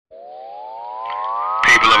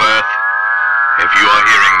you are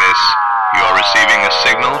hearing this, you are receiving a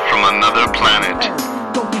signal from another planet.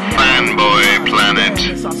 Fanboy Planet.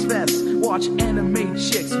 Watch anime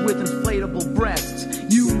chicks with inflatable breasts.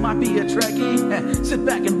 You might be a Trekkie. Sit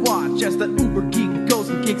back and watch as the uber geek goes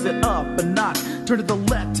and kicks it up a notch. Turn to the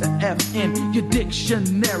letter F in your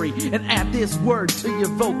dictionary and add this word to your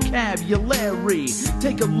vocabulary.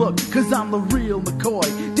 Take a look, cause I'm the real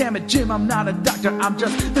McCoy. Damn it, Jim, I'm not a doctor, I'm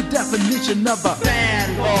just the definition of a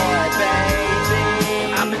fanboy, baby.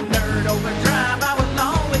 I'm a nerd overdrive, I will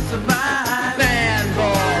always survive.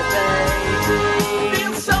 Fanboy, baby.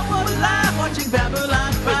 Feel so alive watching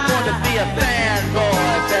Babylon 5. We're going to be a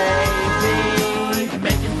fanboy, baby.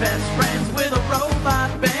 Making best friends with a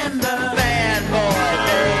robot bender.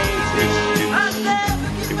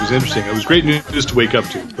 It was interesting. It was great news to wake up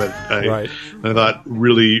to, but I thought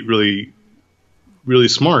really, really, really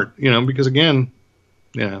smart. Because again,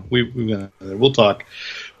 we'll talk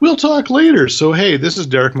later. So hey, this is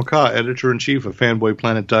Derek McCaw, editor-in-chief of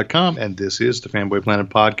FanboyPlanet.com, and this is the Fanboy Planet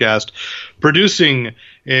podcast, producing.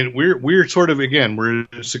 And we're sort of, again, we're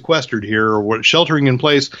sequestered here, or we're sheltering in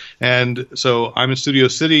place, and so I'm in Studio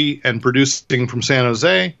City and producing from San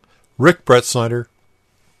Jose. Rick Brett Snyder.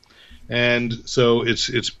 And so it's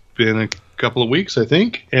been a couple of weeks, I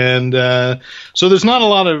think. And so there's not a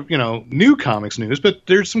lot of, new comics news, but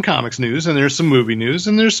there's some comics news, and there's some movie news,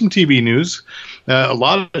 and there's some TV news. A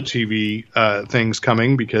lot of TV things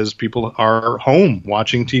coming because people are home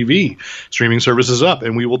watching TV. Streaming services up,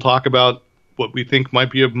 and we will talk about what we think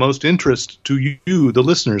might be of most interest to you, the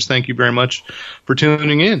listeners. Thank you very much for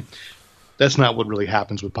tuning in. That's not what really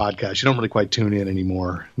happens with podcasts. You don't really quite tune in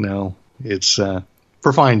anymore. No, it's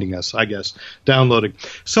for finding us, I guess, downloading.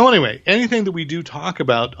 So anyway, anything that we do talk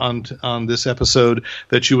about on this episode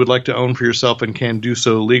that you would like to own for yourself and can do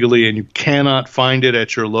so legally, and you cannot find it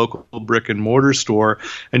at your local brick and mortar store,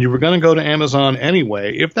 and you were going to go to Amazon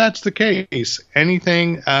anyway, if that's the case,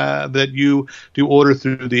 anything that you do order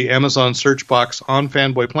through the Amazon search box on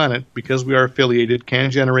Fanboy Planet, because we are affiliated, can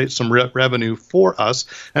generate some revenue for us,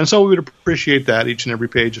 and so we would appreciate that. Each and every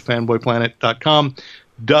page of fanboyplanet.com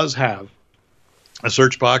does have a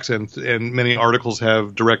search box, and many articles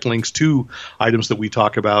have direct links to items that we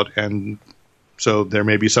talk about, and so there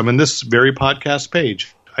may be some in this very podcast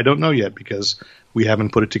page. I don't know yet because we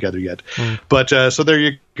haven't put it together yet. But so there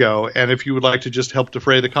you go. And if you would like to just help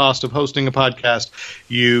defray the cost of hosting a podcast,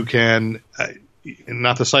 you can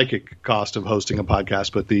not the psychic cost of hosting a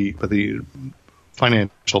podcast, but the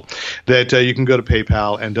financial, that you can go to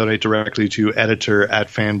PayPal and donate directly to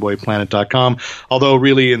editor@fanboyplanet.com. Although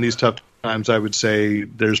really in these tough times, I would say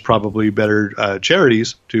there's probably better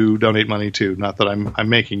charities to donate money to. Not that I'm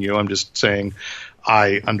making you. I'm just saying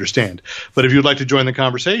I understand. But if you'd like to join the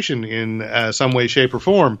conversation in some way, shape, or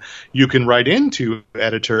form, you can write into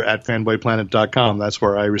editor@fanboyplanet.com. That's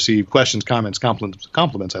where I receive questions, comments,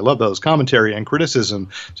 compliments. I love those. Commentary and criticism.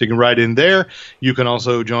 So you can write in there. You can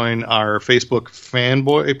also join our Facebook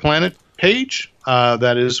Fanboy Planet page.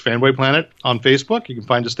 That is Fanboy Planet on Facebook. You can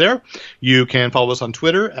find us there. You can follow us on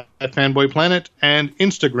Twitter at Fanboy Planet, and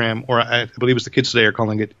Instagram, or I believe it's the kids today are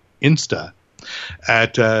calling it Insta,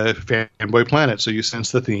 at Fanboy Planet. So you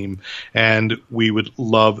sense the theme, and we would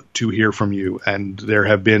love to hear from you. And there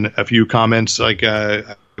have been a few comments, like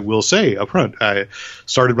I will say up front, I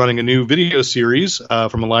started running a new video series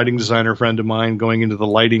from a lighting designer friend of mine, going into the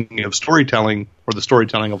lighting of storytelling, or the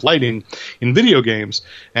storytelling of lighting in video games.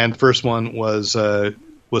 And the first one was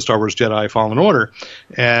Star Wars Jedi Fallen Order.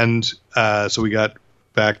 And so we got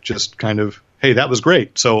back just kind of, hey, that was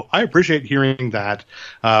great. So I appreciate hearing that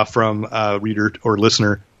from reader or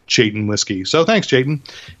listener Chayton Whiskey. So thanks, Chayton.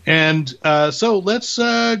 And so let's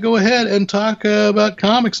go ahead and talk about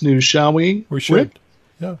comics news, shall we? We should. Rick?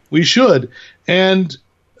 Yeah, we should. And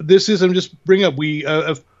this is, I'm just bring up, we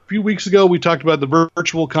a few weeks ago we talked about the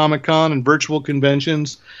virtual Comic-Con and virtual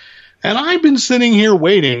conventions. And I've been sitting here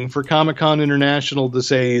waiting for Comic-Con International to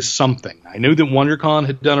say something. I knew that WonderCon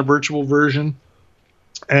had done a virtual version.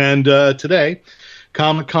 And today,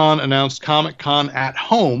 Comic-Con announced Comic-Con at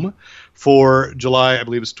Home for July, I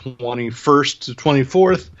believe it's 21st to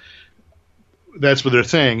 24th. That's what they're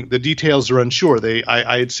saying. The details are unsure.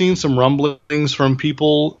 I had seen some rumblings from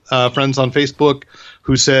people, friends on Facebook,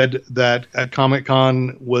 who said that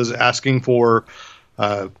Comic-Con was asking for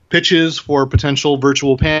pitches for potential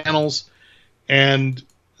virtual panels, and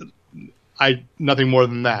nothing more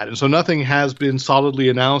than that. And so nothing has been solidly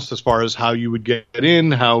announced as far as how you would get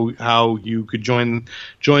in, how you could join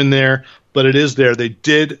there, but it is there. They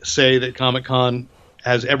did say that Comic-Con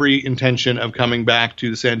has every intention of coming back to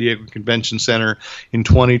the San Diego Convention Center in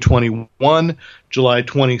 2021, July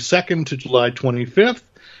 22nd to July 25th.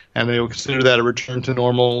 and they will consider that a return to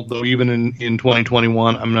normal, though even in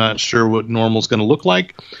 2021, I'm not sure what normal is going to look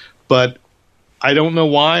like. But I don't know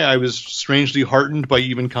why I was strangely heartened by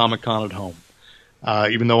even Comic-Con at home.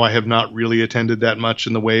 Even though I have not really attended that much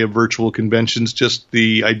in the way of virtual conventions, just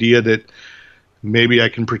the idea that maybe I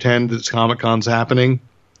can pretend that Comic-Con's happening.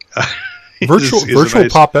 Virtual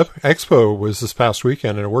nice... Pop Expo was this past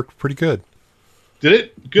weekend, and it worked pretty good. Did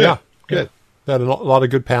it? Good. Yeah. Good. Yeah. Had a lot of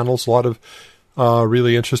good panels, a lot of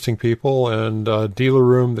really interesting people, and a dealer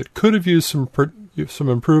room that could have used some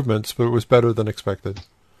improvements, but it was better than expected.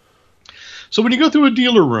 So when you go through a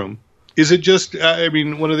dealer room, is it just, what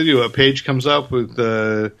do they do? A page comes up with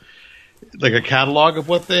like a catalog of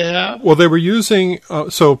what they have? Well, they were using,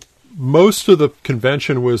 so most of the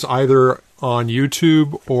convention was either on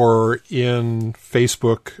YouTube or in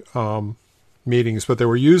Facebook meetings, but they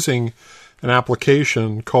were using an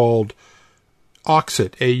application called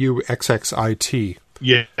Auxxit, AUXXIT.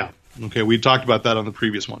 Yeah. Okay, we talked about that on the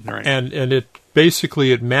previous one. All right. And it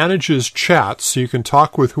basically, it manages chats, so you can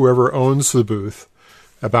talk with whoever owns the booth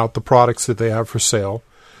about the products that they have for sale.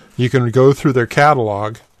 You can go through their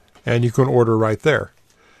catalog, and you can order right there.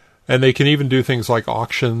 And they can even do things like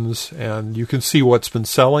auctions, and you can see what's been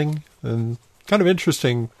selling, and kind of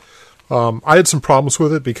interesting. I had some problems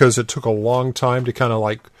with it because it took a long time to kind of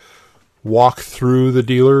like walk through the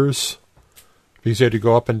dealers because you had to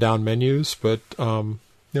go up and down menus, but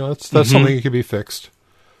that's something that can be fixed.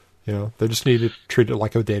 They just need to treat it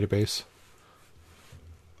like a database.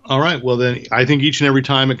 All right. Well, then I think each and every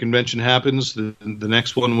time a convention happens, the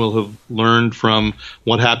next one will have learned from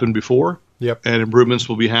what happened before. Yep. And improvements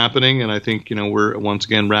will be happening. And I think, we're once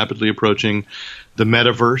again rapidly approaching the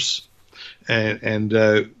metaverse.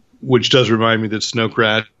 And which does remind me that Snow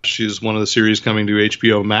Crash is one of the series coming to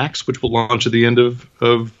HBO Max, which will launch at the end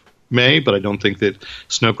of May, but I don't think that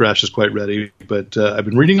Snow Crash is quite ready. But I've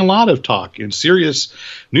been reading a lot of talk in serious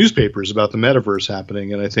newspapers about the metaverse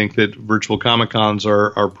happening, and I think that virtual Comic-Cons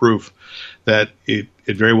are proof that it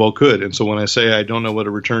very well could. And so when I say I don't know what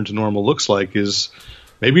a return to normal looks like, is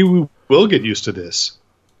maybe we will get used to this,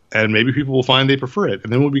 and maybe people will find they prefer it,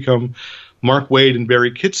 and then we'll become Mark Waid and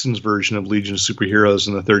Barry Kitson's version of Legion of Superheroes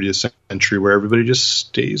in the 30th century, where everybody just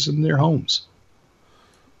stays in their homes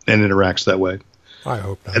and interacts that way. I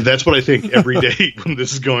hope not. And that's what I think every day when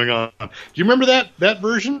this is going on. Do you remember that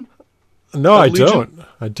version? No, I don't.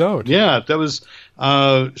 I don't. Yeah, that was.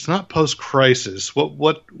 It's not post-crisis.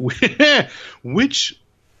 Which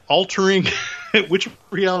altering? Which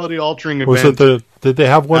reality-altering event? Was it did they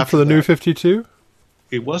have one for the New 52?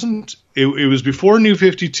 It wasn't. It was before New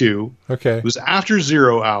 52. Okay. It was after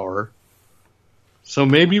 0 Hour. So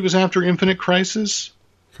maybe it was after Infinite Crisis.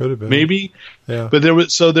 Could have been. Maybe. Yeah. But there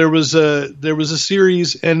was a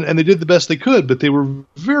series, and they did the best they could, but they were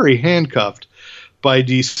very handcuffed by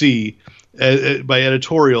DC, by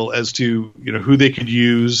editorial as to who they could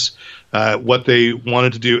use, what they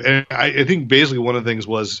wanted to do. And I think basically one of the things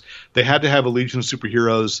was they had to have a Legion of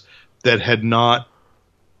Superheroes that had not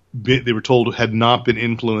been, they were told, had not been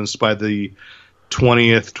influenced by the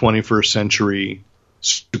 20th, 21st century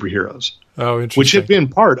superheroes. Oh, interesting. Which had been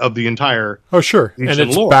part of the entire. Oh, sure. And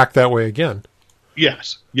it's lore. Back that way again.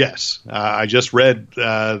 Yes. I just read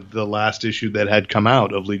the last issue that had come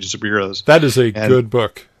out of Legion of Superheroes. That is a good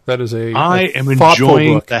book. That is a I am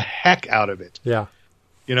enjoying book. The heck out of it. Yeah.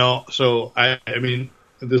 So I mean,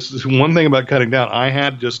 this is one thing about cutting down. I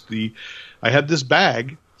had this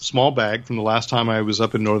small bag from the last time I was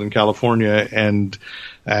up in Northern California and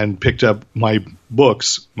picked up my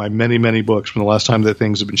books, my many, many books from the last time that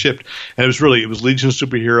things have been shipped. And it was Legion of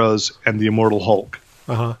Superheroes and the Immortal Hulk.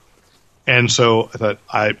 Uh-huh. And so I thought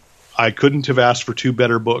I couldn't have asked for two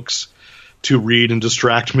better books to read and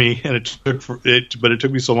distract me, and it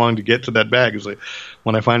took me so long to get to that bag. It was like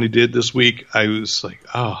when I finally did this week, I was like,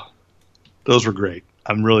 oh, those were great.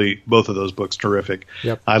 Both of those books terrific.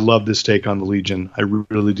 Yep. I love this take on the Legion. I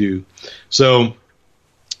really do. So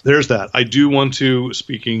there's that. I do want to, it's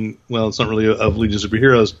not really of Legion of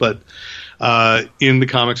Superheroes, but in the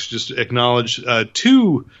comics, just acknowledge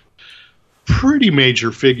two pretty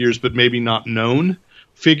major figures, but maybe not known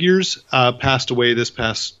figures, passed away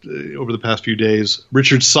over the past few days.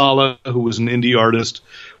 Richard Sala, who was an indie artist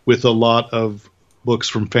with a lot of books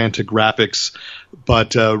from Fantagraphics,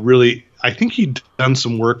 but really, I think he'd done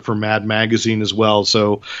some work for Mad Magazine as well.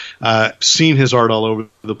 So, seen his art all over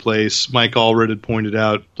the place. Mike Allred had pointed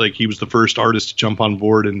out, like, he was the first artist to jump on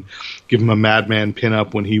board and give him a Madman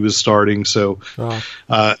pinup when he was starting. So,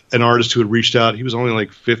 an artist who had reached out, he was only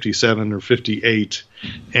like 57 or 58,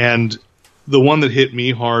 and the one that hit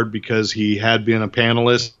me hard because he had been a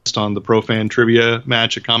panelist on the Pro Fan Trivia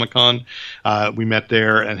match at Comic-Con. We met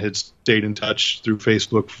there and had stayed in touch through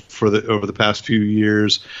Facebook over the past few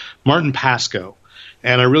years. Martin Pasco.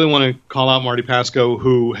 And I really want to call out Marty Pasco,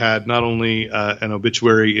 who had not only an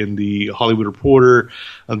obituary in the Hollywood Reporter,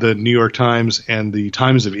 the New York Times, and the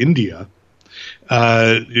Times of India.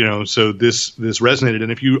 So this resonated.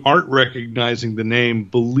 And if you aren't recognizing the name,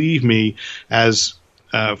 believe me, as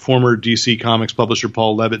former DC Comics publisher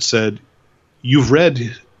Paul Levitt said, you've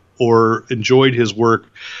read or enjoyed his work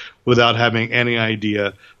without having any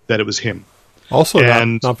idea that it was him. Also,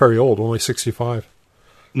 not very old, only 65.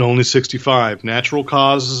 No, only 65. Natural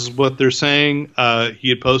cause is what they're saying. He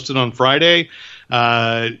had posted on Friday,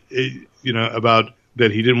 about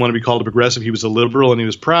that he didn't want to be called a progressive. He was a liberal and he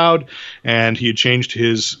was proud. And he had changed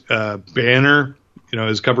his banner,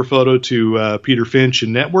 his cover photo to Peter Finch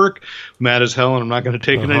and Network. Mad as hell, and I'm not going to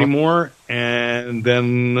take it anymore. And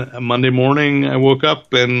then Monday morning, I woke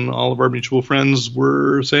up and all of our mutual friends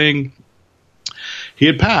were saying he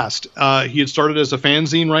had passed. He had started as a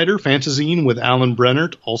fanzine writer, Fantasine, with Alan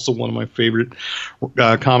Brennert, also one of my favorite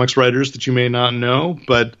comics writers that you may not know.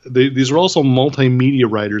 But these are also multimedia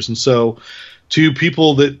writers. And so to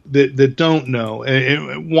people that don't know,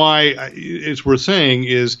 and why it's worth saying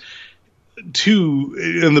is,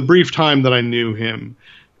 in the brief time that I knew him,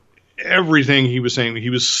 everything he was saying, he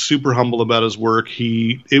was super humble about his work.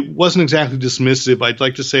 It wasn't exactly dismissive. I'd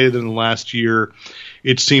like to say that in the last year,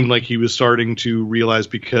 it seemed like he was starting to realize,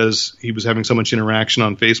 because he was having so much interaction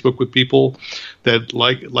on Facebook with people that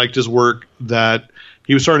liked his work, that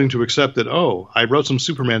he was starting to accept that, I wrote some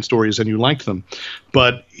Superman stories and you liked them.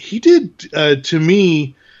 But he did, to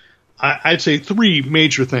me, I'd say 3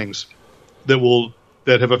 major things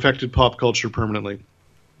that have affected pop culture permanently.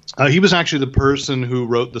 He was actually the person who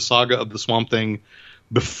wrote the Saga of the Swamp Thing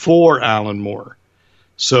before Alan Moore.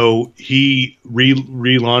 So he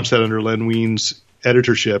relaunched that under Len Wein's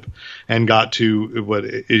editorship and got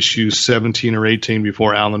to issue 17 or 18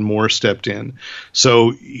 before Alan Moore stepped in.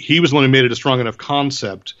 So he was the one who made it a strong enough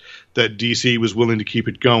concept that DC was willing to keep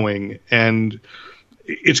it going. And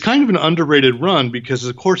it's kind of an underrated run because,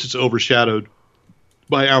 of course, it's overshadowed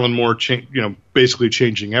by Alan Moore, basically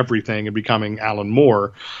changing everything and becoming Alan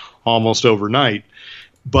Moore almost overnight.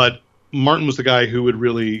 But Martin was the guy who would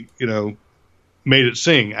really, made it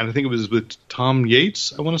sing. And I think it was with Tom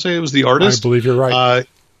Yates, I want to say it was the artist. I believe you're right.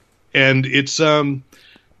 And it's,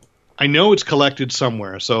 I know it's collected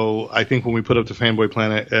somewhere. So I think when we put up the Fanboy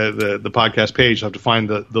Planet, the podcast page, I'll have to find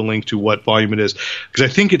the link to what volume it is. Because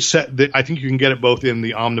I think I think you can get it both in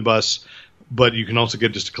the omnibus, but you can also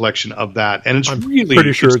get just a collection of that. And I'm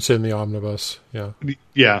pretty sure it's in the omnibus. Yeah.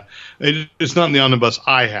 Yeah. It's not in the omnibus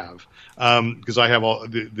I have. Because I have all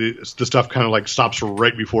the stuff kind of like stops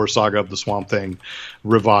right before Saga of the Swamp Thing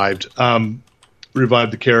revived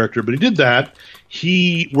the character. But he did that.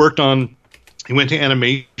 He went to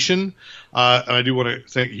animation. And I do want to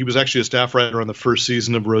think he was actually a staff writer on the first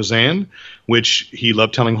season of Roseanne, which he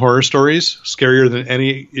loved telling horror stories, scarier than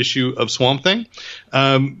any issue of Swamp Thing.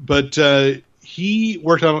 But he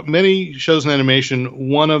worked on many shows in animation,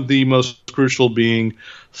 one of the most crucial being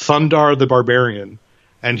Thundar the Barbarian.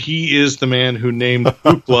 And he is the man who named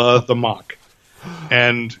Ookla the Mock.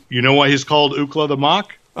 And you know why he's called Ookla the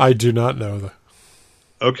Mock? I do not know that.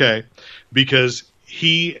 Okay. Because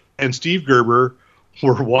he and Steve Gerber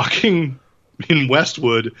were walking in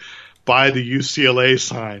Westwood by the UCLA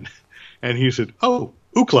sign. And he said,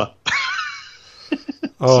 Ookla.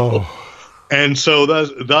 So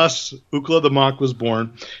thus Ookla the Mock was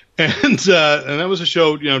born. And that was a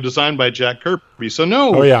show, designed by Jack Kirby. So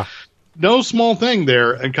no small thing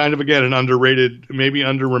there, and kind of, again, an underrated, maybe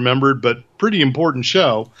under-remembered, but pretty important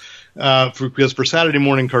show. Because for Saturday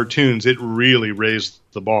morning cartoons, it really raised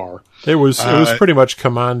the bar. It was pretty much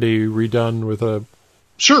Kamandi redone with a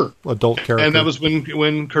adult character. And that was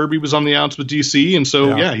when Kirby was on the outs with DC, and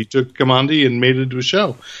so he took Kamandi and made it into a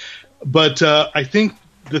show. But I think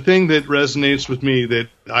the thing that resonates with me that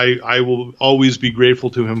I will always be grateful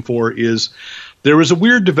to him for is there was a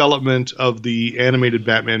weird development of the animated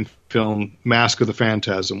Batman film Mask of the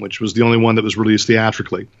Phantasm, which was the only one that was released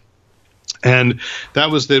theatrically. And that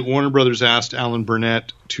was that Warner Brothers asked Alan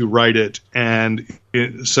Burnett to write it. And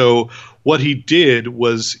so what he did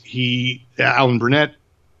was Alan Burnett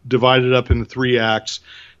divided it up into 3 acts,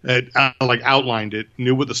 outlined it,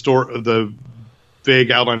 knew what the vague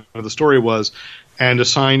outline of the story was, and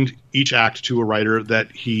assigned each act to a writer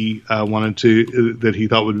that he that he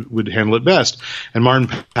thought would handle it best. And Martin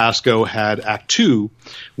Pasco had Act 2,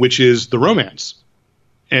 which is the romance,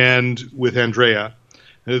 and with Andrea,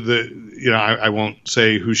 I won't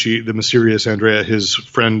say who the mysterious Andrea, his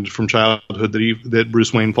friend from childhood that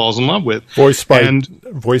Bruce Wayne falls in love with. Voiced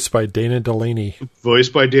by Dana Delaney.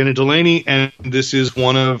 Voiced by Dana Delaney, and this is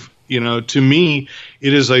one of, to me,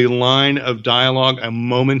 it is a line of dialogue, a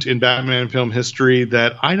moment in Batman film history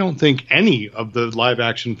that I don't think any of the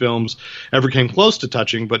live-action films ever came close to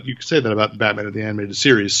touching, but you could say that about Batman of the Animated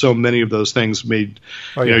Series. So many of those things made,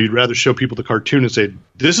 you'd rather show people the cartoon and say,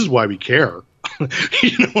 this is why we care,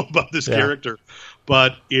 about this character.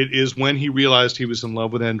 But it is when he realized he was in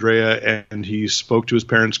love with Andrea and he spoke to his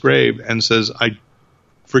parents' grave and says,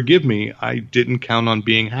 forgive me, I didn't count on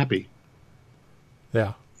being happy.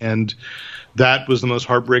 Yeah. And that was the most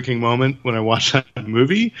heartbreaking moment when I watched that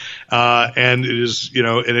movie. And it is,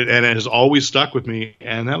 and it has always stuck with me.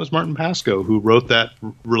 And that was Martin Pascoe who wrote that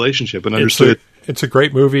relationship and understood. It's a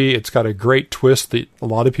great movie. It's got a great twist that a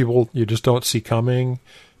lot of people you just don't see coming.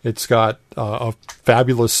 It's got a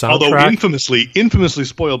fabulous soundtrack. Although infamously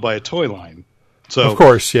spoiled by a toy line. So of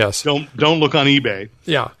course, yes. Don't look on eBay.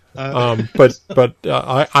 Yeah. But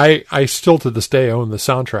I still to this day own the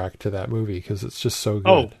soundtrack to that movie because it's just so good.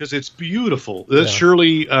 Oh, because it's beautiful. That's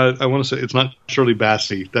Shirley. I want to say it's not Shirley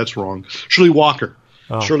Bassey. That's wrong. Shirley Walker.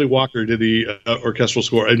 Oh. Shirley Walker did the orchestral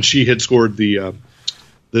score, and she had scored the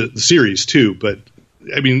series too. But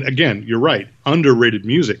I mean, again, you're right. Underrated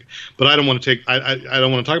music. But I don't want to I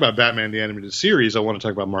don't want to talk about Batman the Animated Series. I want to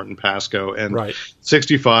talk about Martin Pascoe and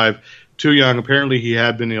 65, too young. Apparently, he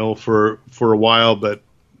had been ill for a while, but.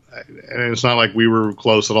 And it's not like we were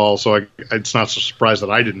close at all, so it's not so surprised that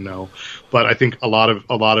I didn't know. But I think a lot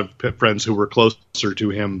of friends who were closer to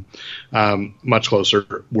him, much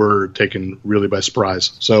closer, were taken really by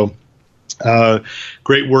surprise. So,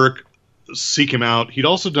 great work. Seek him out. He'd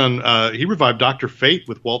also done. He revived Dr. Fate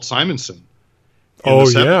with Walt Simonson. Oh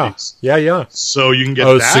yeah. So you can get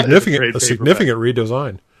that significant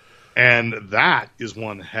redesign. And that is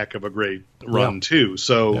one heck of a great run, too.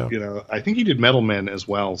 So, I think he did Metal Men as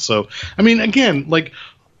well. So, I mean, again, like,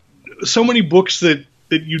 so many books that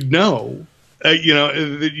but you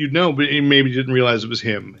maybe didn't realize it was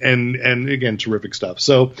him. And again, terrific stuff.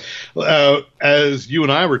 So, as you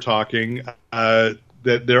and I were talking, that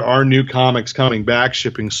there are new comics coming back,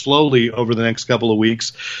 shipping slowly over the next couple of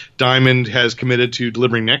weeks. Diamond has committed to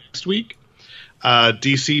delivering next week.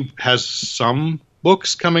 DC has some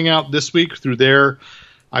books coming out this week through their,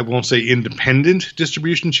 I won't say independent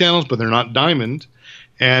distribution channels, but they're not Diamond.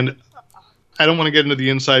 And I don't want to get into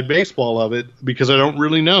the inside baseball of it because I don't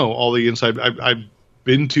really know all the inside. I've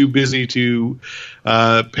been too busy to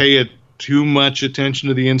pay too much attention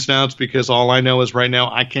to the ins and outs because all I know is right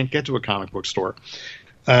now I can't get to a comic book store.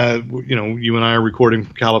 You and I are recording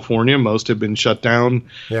from California. Most have been shut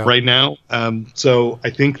down right now. So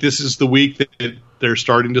I think this is the week that they're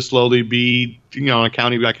starting to slowly be, on a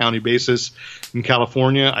county by county basis in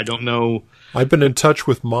California. I don't know. I've been in touch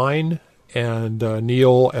with mine, and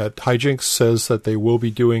Neil at Hijinks says that they will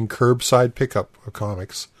be doing curbside pickup of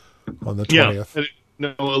comics on the 20th. Yeah.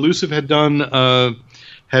 No, Elusive had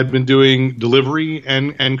been doing delivery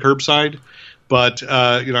and curbside, but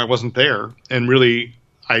I wasn't there, and really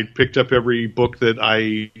I picked up every book that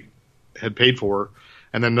I had paid for,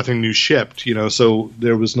 and then nothing new shipped, so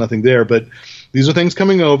there was nothing there. But these are things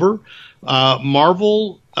coming over.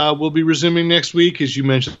 Marvel will be resuming next week. As you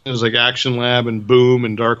mentioned, there's like Action Lab and Boom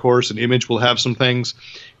and Dark Horse and Image will have some things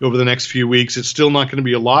over the next few weeks. It's still not going to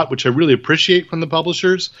be a lot, which I really appreciate from the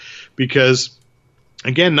publishers because,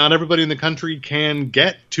 again, not everybody in the country can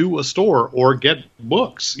get to a store or get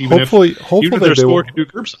books. Hopefully their store can do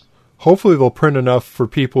curbside. Hopefully they'll print enough for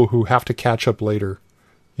people who have to catch up later,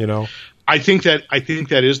 I think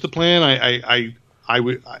that is the plan.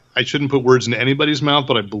 I shouldn't put words into anybody's mouth,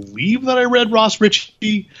 but I believe that I read Ross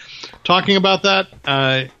Ritchie talking about that.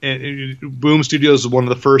 Boom Studios is one of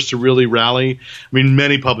the first to really rally. I mean,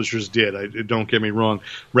 many publishers did. Don't get me wrong,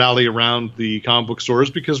 rally around the comic book stores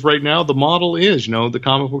because right now the model is, the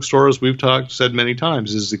comic book stores we've said many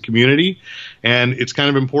times is the community, and it's kind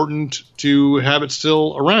of important to have it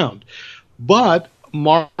still around. But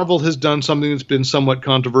Marvel has done something that's been somewhat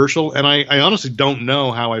controversial, and I honestly don't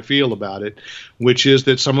know how I feel about it, which is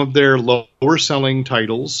that some of their lower-selling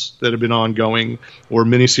titles that have been ongoing or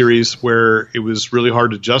miniseries where it was really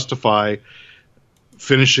hard to justify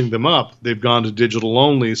finishing them up, they've gone to digital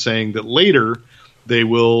only, saying that later they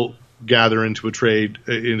will gather into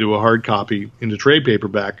a hard copy, into trade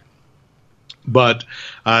paperback. But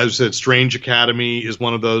as I said, Strange Academy is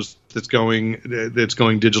one of those that's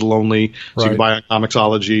going digital only, so you can buy on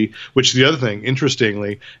Comixology. Which is the other thing,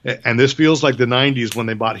 interestingly, and this feels like the '90s when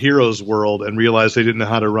they bought Heroes World and realized they didn't know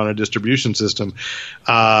how to run a distribution system.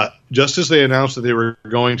 Just as they announced that they were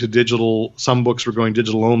going to digital, some books were going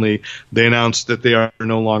digital only. They announced that they are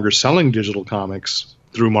no longer selling digital comics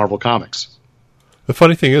through Marvel Comics. The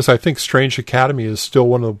funny thing is, I think Strange Academy is still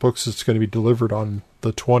one of the books that's going to be delivered on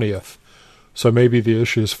the 20th. So maybe the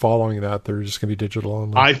issue is following that they're just going to be digital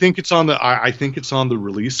only. I think it's on the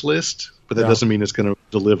release list, but that doesn't mean it's going to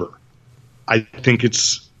deliver. I think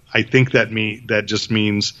that just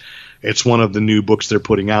means it's one of the new books they're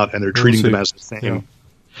putting out, and they're treating them as the same. Yeah.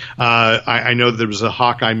 I know that there was a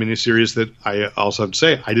Hawkeye miniseries that I also have to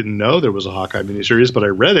say I didn't know there was a Hawkeye miniseries, but I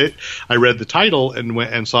read it. I read the title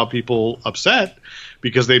and saw people upset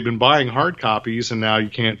because they've been buying hard copies and now you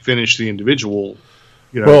can't finish the individual,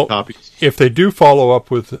 copies. If they do follow up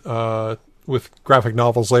with graphic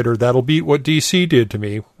novels later, that'll beat what DC did to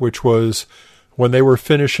me, which was when they were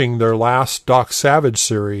finishing their last Doc Savage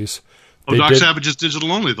series. Doc Savage is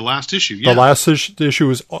digital only, the last issue. Yeah. The last issue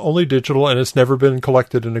is only digital, and it's never been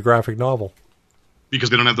collected in a graphic novel. Because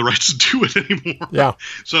they don't have the rights to do it anymore. Yeah.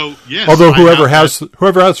 So, yes. Although whoever has the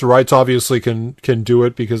rights obviously can do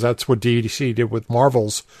it, because that's what DC did with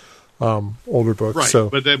Marvel's older books. Right, so.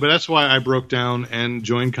 but that's why I broke down and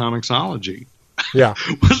joined Comixology. Yeah.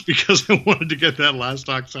 Was because I wanted to get that last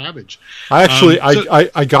Doc Savage. I actually,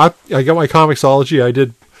 I got my Comixology.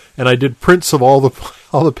 I did prints of all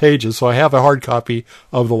the pages, so I have a hard copy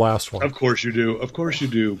of the last one. Of course you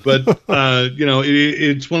do. But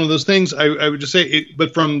it's one of those things. I would just say,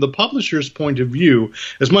 but from the publisher's point of view,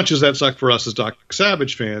 as much as that sucked for us as Doc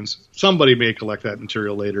Savage fans, somebody may collect that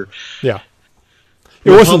material later. Yeah, it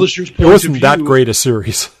wasn't that great a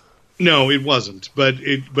series. No, it wasn't. But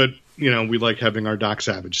we like having our Doc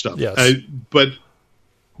Savage stuff. Yes.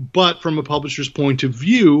 But from a publisher's point of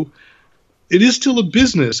view, it is still a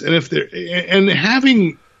business, and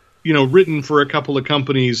having, written for a couple of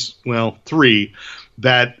companies, well, 3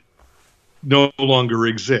 that no longer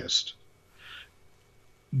exist.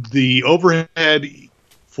 The overhead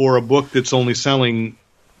for a book that's only selling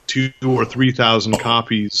 2,000 or 3,000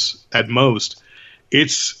 copies at most,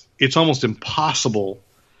 it's almost impossible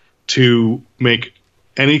to make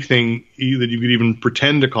anything that you could even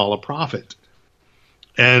pretend to call a profit.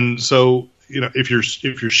 And so, if you're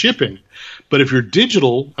shipping, but if you're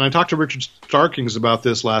digital, and I talked to Richard Starkings about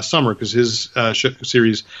this last summer because his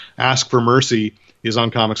series Ask for Mercy is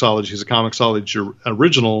on Comixology. He's a Comixology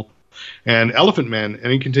original, and Elephant Men,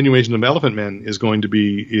 any continuation of Elephant Men is going to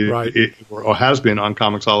be or has been on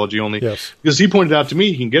Comixology only. Yes. Because he pointed out to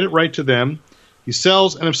me, he can get it right to them. He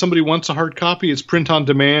sells, and if somebody wants a hard copy, it's print on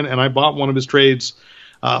demand. And I bought one of his trades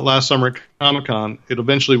last summer at Comic-Con. It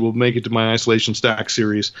eventually will make it to my Isolation Stack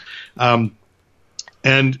series.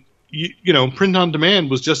 And, print on demand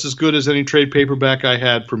was just as good as any trade paperback I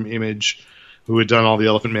had from Image, who had done all the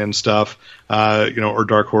Elephant Man stuff, or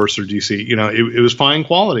Dark Horse or DC. It was fine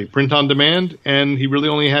quality, print on demand, and he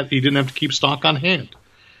really he didn't have to keep stock on hand.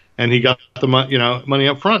 And he got the money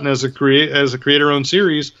up front. And as a creator-owned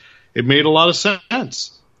series, it made a lot of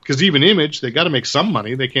sense. Because even Image, they got to make some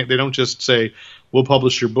money. They don't just say, we'll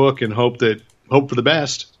publish your book and hope for the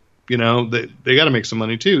best. They got to make some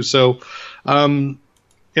money too. So,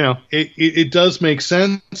 it does make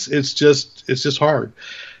sense. It's just hard.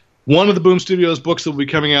 One of the Boom Studios books that will be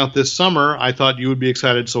coming out this summer, I thought you would be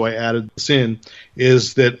excited, so I added this in,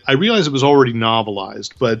 is that I realized it was already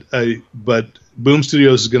novelized, but Boom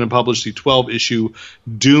Studios is going to publish the 12-issue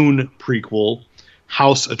Dune prequel,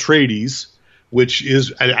 House Atreides, which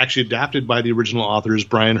is actually adapted by the original authors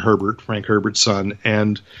Brian Herbert, Frank Herbert's son,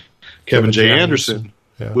 and Kevin J. Anderson.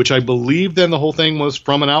 Yeah. Which I believe then the whole thing was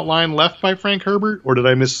from an outline left by Frank Herbert, or did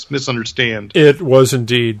I misunderstand? It was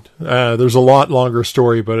indeed. There's a lot longer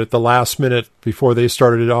story, but at the last minute, before they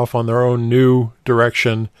started it off on their own new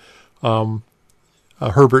direction,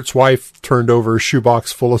 Herbert's wife turned over a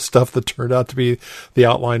shoebox full of stuff that turned out to be the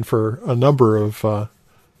outline for a number of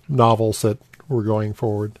novels that were going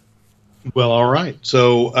forward. Well, all right.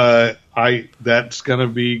 So that's going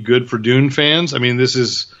to be good for Dune fans. I mean,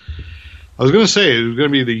 I was going to say it was going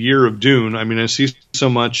to be the year of Dune. I mean, I see so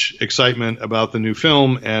much excitement about the new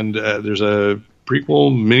film, and there's a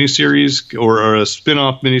prequel miniseries or a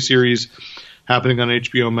spin-off miniseries happening on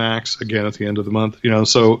HBO Max again at the end of the month.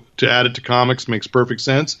 So to add it to comics makes perfect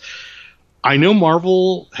sense. I know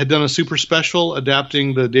Marvel had done a super special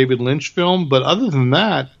adapting the David Lynch film, but other than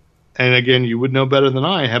that, and again, you would know better than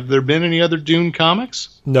I, have there been any other Dune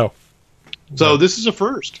comics? No. So this is a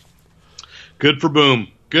first. Good for Boom.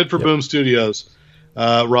 Good for Boom Studios.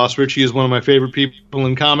 Ross Ritchie is one of my favorite people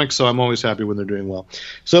in comics, so I'm always happy when they're doing well.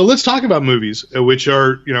 So let's talk about movies, which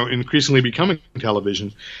are increasingly becoming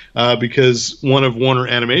television, because one of Warner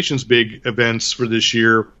Animation's big events for this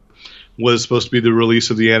year was supposed to be the release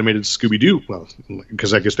of the animated Scooby-Doo. Well,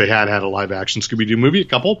 because I guess they had a live-action Scooby-Doo movie, a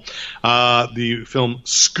couple. The film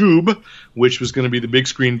Scoob, which was going to be the big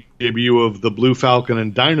screen debut of the Blue Falcon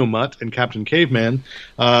and Dynomutt and Captain Caveman,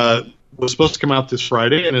 was supposed to come out this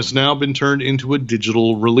Friday and has now been turned into a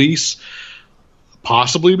digital release,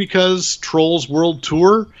 possibly because Trolls World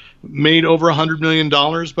Tour made over $100 million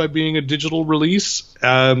by being a digital release.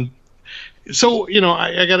 So,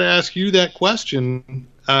 I got to ask you that question.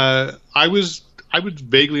 I was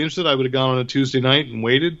vaguely interested. I would have gone on a Tuesday night and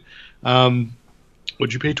waited.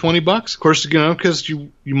 Would you pay $20? Of course, because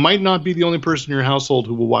you might not be the only person in your household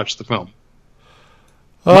who will watch the film.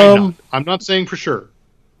 Might not. I'm not saying for sure,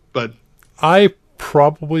 but I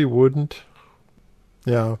probably wouldn't.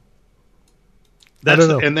 Yeah. I don't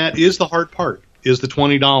know. And that is the hard part, is the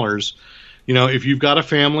 $20. If you've got a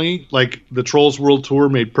family, like the Trolls World Tour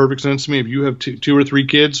made perfect sense to me. If you have two or three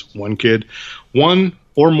kids, one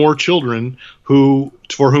or more children for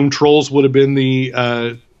whom Trolls would have been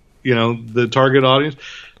the target audience,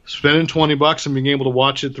 spending $20 and being able to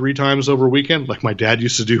watch it 3 times over a weekend, like my dad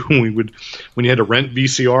used to do when you had to rent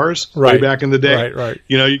VCRs way back in the day. Right.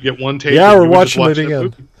 You get one tape. Yeah, we're watching it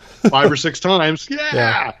again 5 or 6 times.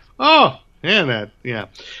 Yeah. Oh. And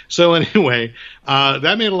so anyway,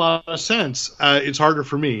 that made a lot of sense. It's harder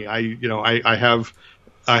for me. I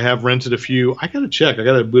have rented a few. I gotta check. I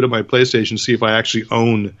gotta boot up my PlayStation to see if I actually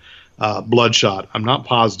own Bloodshot. I'm not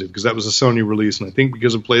positive because that was a Sony release, and I think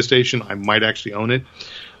because of PlayStation, I might actually own it.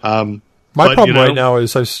 My problem right now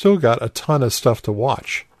is I've still got a ton of stuff to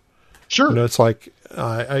watch. Sure, it's like,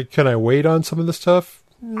 can I wait on some of the stuff?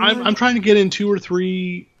 I'm trying to get in 2 or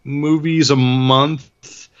 3 movies a month.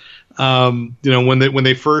 When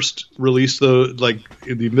they first released the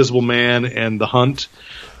Invisible Man and The Hunt,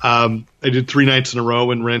 I did 3 nights in a row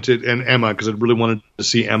and rented, and Emma, because I really wanted to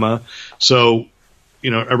see Emma. So,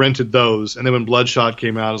 I rented those, and then when Bloodshot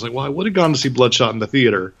came out, I was like, well, I would have gone to see Bloodshot in the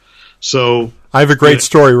theater. So I have a great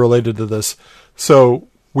story related to this. So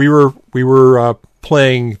we were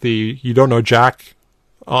playing the You Don't Know Jack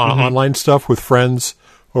online stuff with friends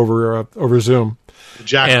over Zoom. The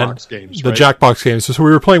Jackbox games, right? The Jackbox games. So we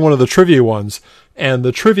were playing one of the trivia ones, and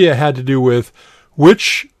the trivia had to do with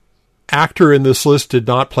which actor in this list did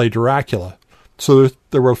not play Dracula. So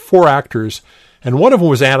there were 4 actors, and one of them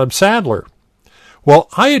was Adam Sandler. Well,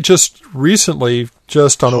 I had just recently,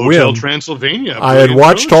 on a whim, Hotel Transylvania. I had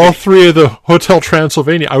watched all 3 of the Hotel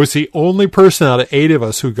Transylvania. I was the only person out of 8 of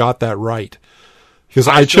us who got that right, because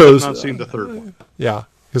I chose. Have not seen the 3rd one. Yeah,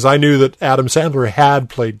 because I knew that Adam Sandler had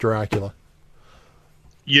played Dracula.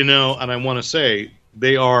 And I want to say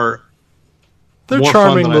they're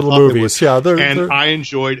charming little movies. Yeah, I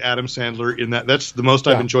enjoyed Adam Sandler in that. That's the most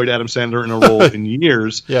I've enjoyed Adam Sandler in a role in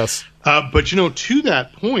years. Yes. But to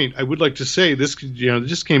that point, I would like to say this.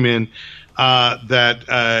 Just came in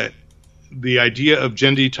that the idea of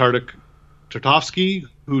Jendi Tartakovsky,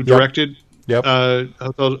 who directed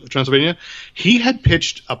Hotel Transylvania, he had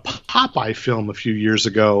pitched a Popeye film a few years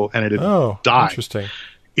ago, and it had died. Interesting.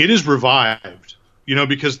 It is revived.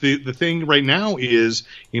 Because the thing right now is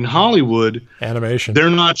in Hollywood, animation. They're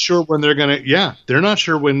not sure when they're going to. They're not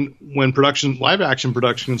sure when live action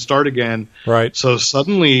production start again. Right. So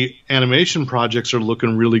suddenly animation projects are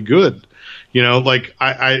looking really good. Like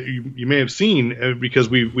you may have seen because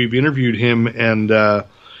we've interviewed him, and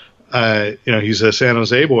he's a San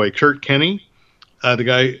Jose boy, Kurt Kenny. The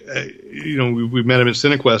guy, we met him at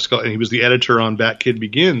CineQuest, and he was the editor on Bat Kid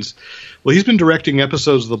Begins. Well, he's been directing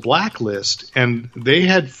episodes of The Blacklist, and they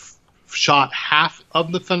had shot half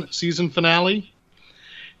of the season finale.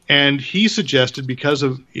 And he suggested, because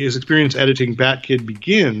of his experience editing Bat Kid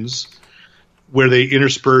Begins, where they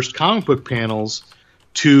interspersed comic book panels,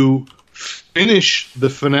 to finish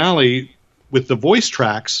the finale with the voice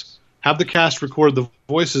tracks, have the cast record the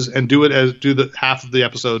voices, and do the half of the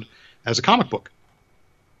episode as a comic book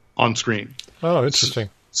on screen. Oh, interesting.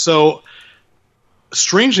 So,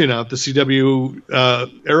 strangely enough, the CW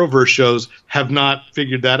Arrowverse shows have not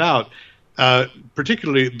figured that out,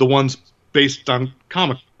 particularly the ones based on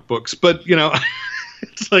comic books. But,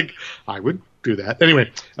 it's like, I would do that.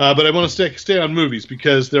 Anyway, but I want to stay on movies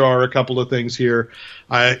because there are a couple of things here.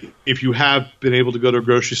 If you have been able to go to a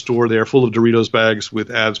grocery store, they are full of Doritos bags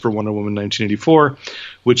with ads for Wonder Woman 1984,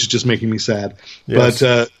 which is just making me sad. Yes.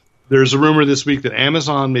 But there's a rumor this week that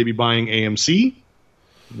Amazon may be buying AMC,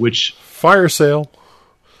 which... Fire sale,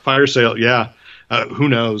 yeah. Who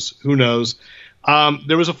knows?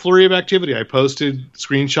 There was a flurry of activity. I posted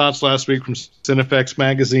screenshots last week from Cinefex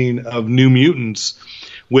magazine of New Mutants,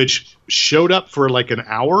 which showed up for like an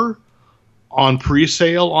hour on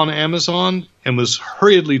pre-sale on Amazon and was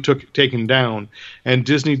hurriedly taken down. And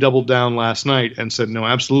Disney doubled down last night and said, no,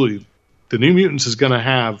 absolutely, the New Mutants is going to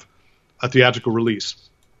have a theatrical release.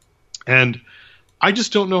 And I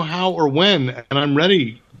just don't know how or when, and I'm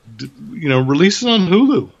ready. Release it on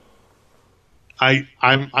Hulu.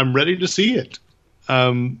 I'm ready to see it.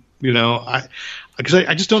 Because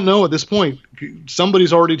I just don't know at this point.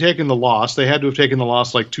 Somebody's already taken the loss. They had to have taken the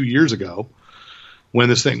loss like 2 years ago when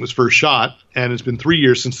this thing was first shot, and it's been 3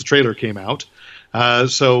 years since the trailer came out. Or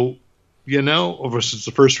since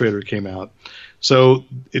the first trailer came out. So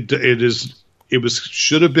it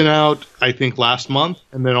should have been out, I think, last month,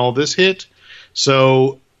 and then all this hit.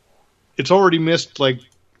 So it's already missed like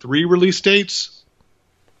 3 release dates.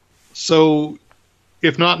 So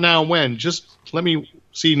if not now, when? Just let me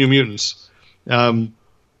see New Mutants,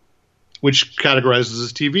 which categorizes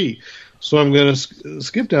as TV. So I'm going to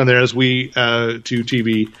skip down there as we to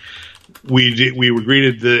TV. We were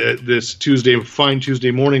greeted this fine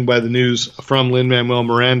Tuesday morning by the news from Lin-Manuel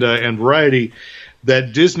Miranda and Variety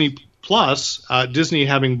that Disney Plus, Disney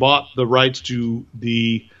having bought the rights to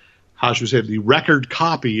the record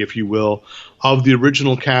copy, if you will, of the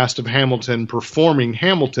original cast of Hamilton performing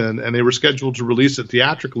Hamilton, and they were scheduled to release it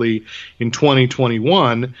theatrically in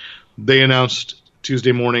 2021. They announced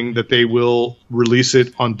Tuesday morning that they will release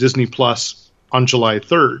it on Disney Plus on July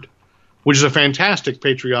 3rd, which is a fantastic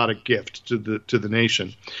patriotic gift to the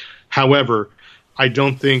nation. However, I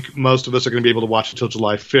don't think most of us are going to be able to watch until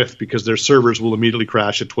July 5th because their servers will immediately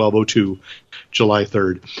crash at 12:02 July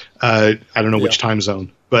 3rd. I don't know which time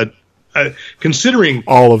zone, but considering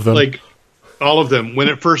all of them, when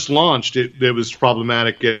it first launched, it was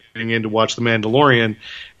problematic getting in to watch The Mandalorian,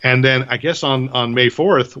 and then I guess on May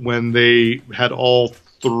 4th when they had all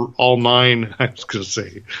 9, I was going to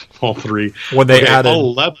say all 3, when they added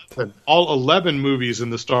all 11 movies in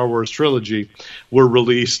the Star Wars trilogy were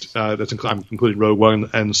released. That's including Rogue One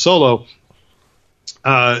and Solo.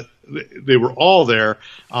 They were all there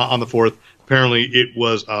on the 4th. Apparently, it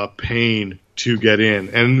was a pain to get in,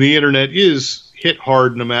 and the internet is hit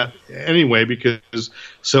hard anyway because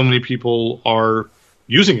so many people are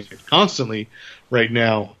using it constantly right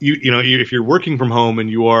now. If you're working from home and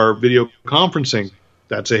you are video conferencing,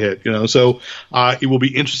 that's a hit. So it will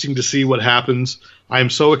be interesting to see what happens. I am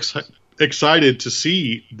so excited to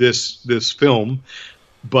see this film,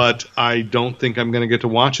 but I don't think I'm going to get to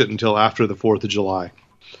watch it until after the 4th of July.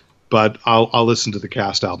 But I'll listen to the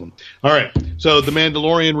cast album. All right. So The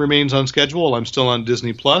Mandalorian remains on schedule. I'm still on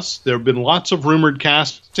Disney Plus. There have been lots of rumored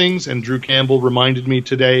castings, and Drew Campbell reminded me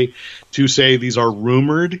today to say these are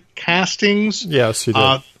rumored castings. Yes, he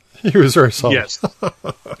did. He was very solid. Yes.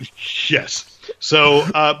 Yes. So,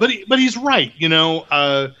 but he's right.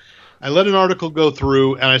 I let an article go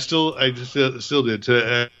through, and I still did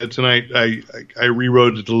tonight. I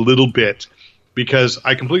rewrote it a little bit, because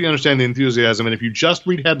I completely understand the enthusiasm, and if you just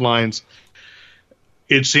read headlines,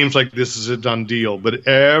 it seems like this is a done deal. But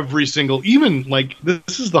every single, even like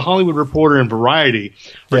this is the Hollywood Reporter and Variety,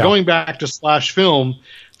 are going back to Slash Film,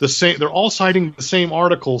 they're all citing the same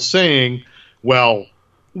article saying, well,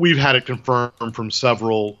 we've had it confirmed from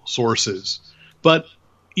several sources. But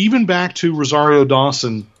even back to Rosario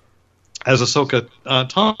Dawson as Ahsoka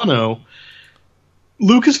Tano,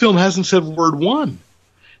 Lucasfilm hasn't said word one.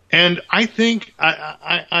 And I think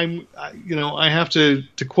I have to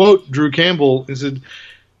quote Drew Campbell. He said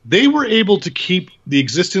they were able to keep the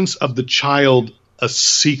existence of the child a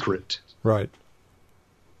secret, right,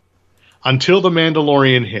 until The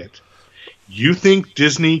Mandalorian hit. You think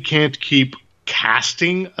Disney can't keep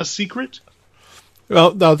casting a secret?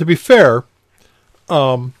 Well, now to be fair,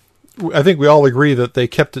 I think we all agree that they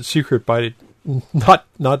kept it secret by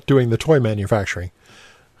not doing the toy manufacturing.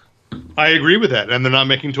 I agree with that, and they're not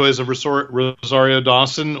making toys of Rosario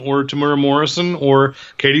Dawson or Tamura Morrison or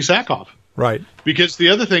Katie Sackhoff. Right. Because the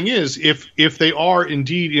other thing is, if they are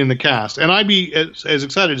indeed in the cast, and I'd be as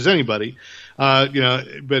excited as anybody,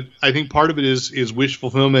 but I think part of it is wish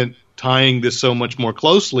fulfillment, tying this so much more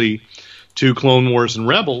closely to Clone Wars and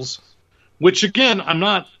Rebels, which again I'm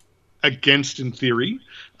not against in theory.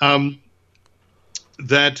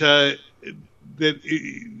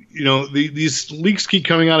 These leaks keep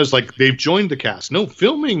coming out as like they've joined the cast. No,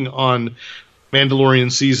 filming on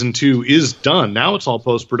Mandalorian Season 2 is done. Now it's all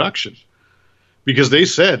post-production. Because they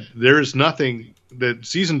said there is nothing that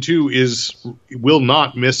Season 2 will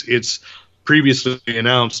not miss its previously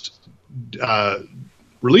announced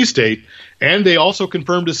release date, and they also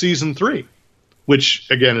confirmed a Season 3. which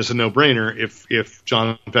again is a no-brainer. If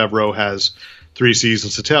Jon Favreau has 3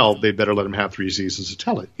 seasons to tell, they better let him have 3 seasons to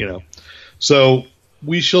tell it. So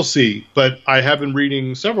we shall see. But I have been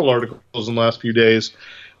reading several articles in the last few days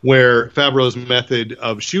where Favreau's method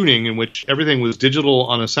of shooting, in which everything was digital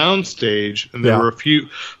on a soundstage, and there were a few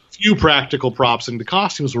practical props and the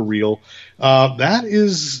costumes were real, that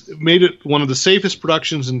is made it one of the safest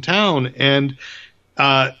productions in town, and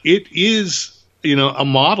it is a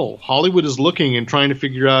model. Hollywood is looking and trying to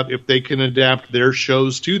figure out if they can adapt their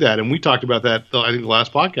shows to that, and we talked about that I think the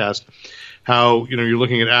last podcast, how you're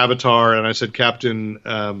looking at Avatar, and I said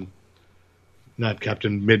not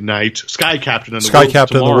Captain Midnight, Sky Captain and the Sky World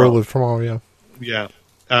Captain of and the Tomorrow. World of Tomorrow, Yeah,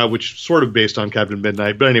 which is sort of based on Captain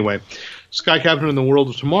Midnight. But anyway, Sky Captain and the World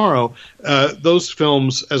of Tomorrow, those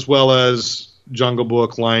films, as well as Jungle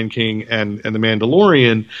Book, Lion King, and The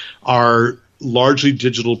Mandalorian, are largely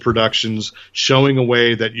digital productions showing a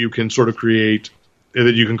way that you can sort of create an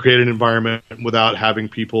environment without having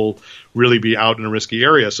people really be out in a risky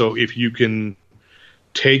area. So if you can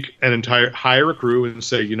hire a crew and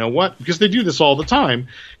say, you know what, because they do this all the time,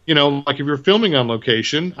 like if you're filming on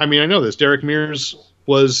location, I mean, I know this, Derek Mears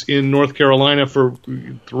was in North Carolina for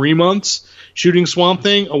 3 months shooting Swamp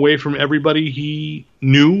Thing away from everybody he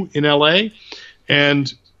knew in LA.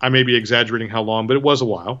 And I may be exaggerating how long, but it was a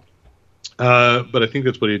while. But I think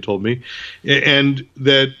that's what he had told me. And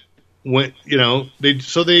that when, they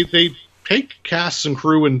take casts and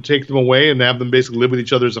crew and take them away and have them basically live with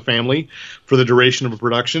each other as a family for the duration of a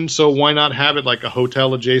production. So why not have it like a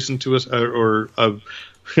hotel adjacent to us, or almost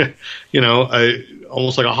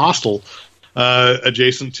like a hostel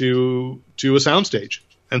adjacent to a soundstage,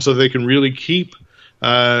 and so they can really keep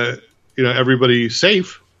everybody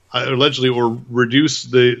safe, allegedly, or reduce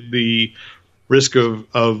the risk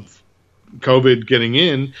of COVID getting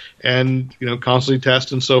in, and constantly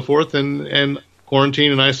test and so forth, and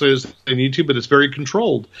quarantine and isolate as they need to, but it's very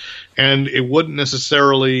controlled, and it wouldn't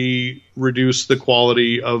necessarily reduce the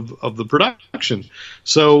quality of the production.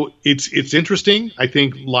 So it's interesting. I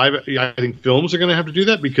think films are going to have to do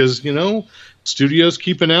that, because studios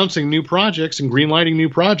keep announcing new projects and greenlighting new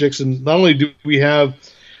projects, and not only do we have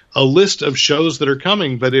a list of shows that are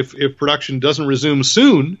coming, but if production doesn't resume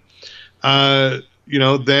soon,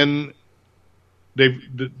 then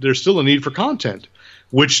there's still a need for content.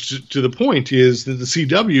 Which, to the point, is that the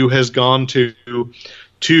CW has gone to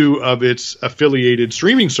 2 of its affiliated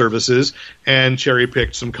streaming services and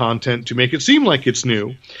cherry-picked some content to make it seem like it's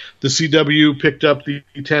new. The CW picked up the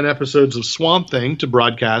 10 episodes of Swamp Thing to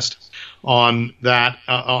broadcast on that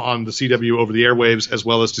on the CW over the airwaves, as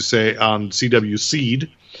well as to say on CW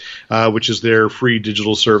Seed, which is their free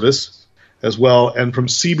digital service as well. And from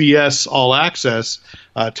CBS All Access,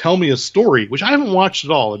 Tell Me a Story, which I haven't watched at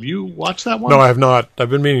all. Have you watched that one? No, I have not. I've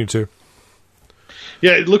been meaning to.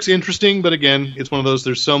 Yeah, it looks interesting, but again, it's one of those,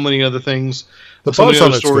 there's so many other things, so many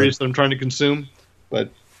other stories that I'm trying to consume. But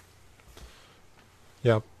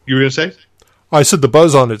yeah. You were going to say? I said the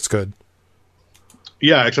buzz on it's good.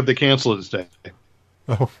 Yeah, except they canceled it today.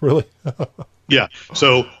 Oh, really? Yeah.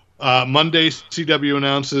 So Monday, CW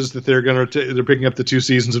announces that they're picking up the 2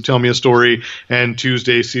 seasons of Tell Me a Story, and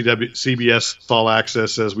Tuesday, CBS All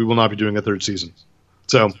Access says we will not be doing a 3rd season.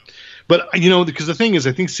 So, but because the thing is,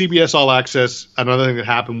 I think CBS All Access, another thing that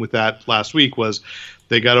happened with that last week was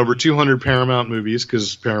they got over 200 Paramount movies,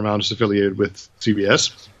 because Paramount is affiliated with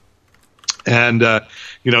CBS. And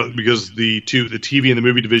because the TV and the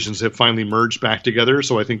movie divisions have finally merged back together,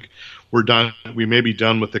 so I think we're done. We may be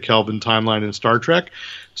done with the Kelvin timeline in Star Trek.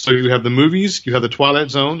 So you have the movies, you have the Twilight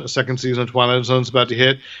Zone, a 2nd season of Twilight Zone is about to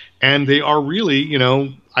hit, and they are really,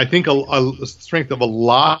 I think a strength of a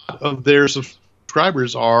lot of their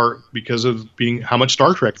subscribers are because of how much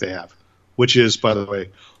Star Trek they have, which is, by the way,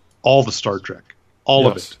 all the Star Trek, all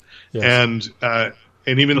of it, yes.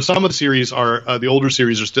 And even some of the series are the older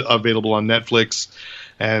series are still available on Netflix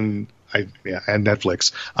and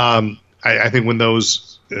Netflix. I think when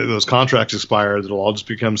those contracts expire, it'll all just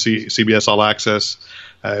become CBS All Access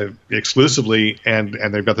exclusively, and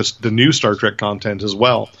they've got the new Star Trek content as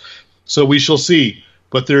well. So we shall see.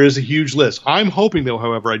 But there is a huge list. I'm hoping, though,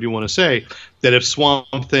 however, I do want to say that if Swamp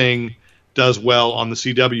Thing does well on the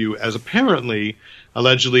CW, as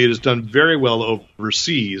allegedly it has done very well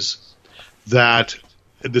overseas, that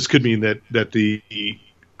this could mean that the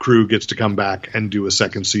crew gets to come back and do a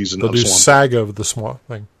 2nd season They'll of do Swamp Saga of the Swamp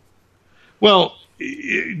Thing. Well,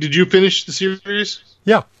 did you finish the series?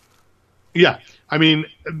 Yeah. Yeah. I mean,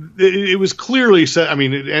 it was clearly set. I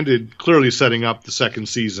mean, it ended clearly setting up the second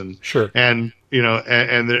season. Sure. And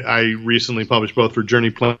I recently published both for Journey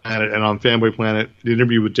Planet and on Fanboy Planet the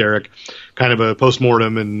interview with Derek, kind of a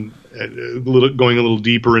postmortem and going a little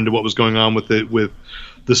deeper into what was going on with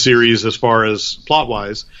the series as far as plot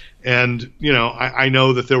wise. And I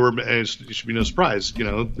know that there were. It should be no surprise.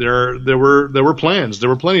 There were plans. There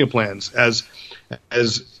were plenty of plans as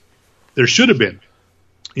there should have been.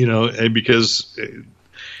 Because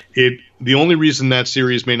the only reason that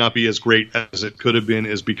series may not be as great as it could have been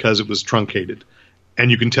is because it was truncated, and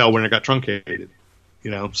you can tell when it got truncated.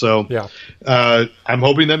 So yeah. I'm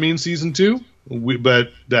hoping that means season 2,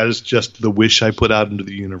 but that is just the wish I put out into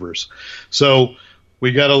the universe. So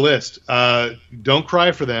we got a list. Don't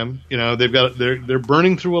cry for them. They're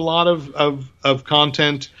burning through a lot of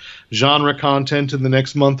content, genre content in the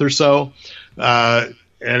next month or so.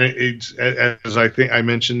 And it's as I think I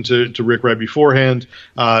mentioned to Rick right beforehand,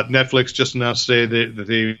 Netflix just announced today that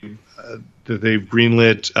they've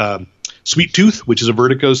greenlit Sweet Tooth, which is a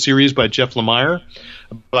Vertigo series by Jeff Lemire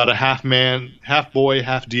about a half boy,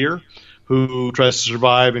 half deer who tries to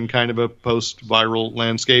survive in kind of a post-viral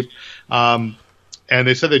landscape. And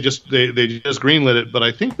they said they just greenlit it, but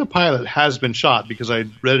I think the pilot has been shot because I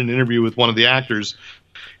read an interview with one of the actors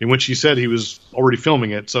in which he said he was already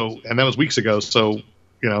filming it. And that was weeks ago. So.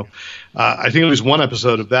 I think at least one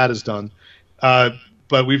episode of that is done.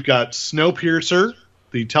 But we've got Snowpiercer,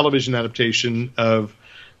 the television adaptation of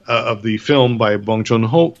the film by Bong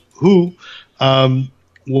Joon-ho, who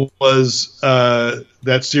was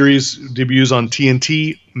that series debuts on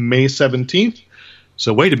TNT May 17th.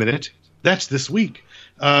 So wait a minute, that's this week.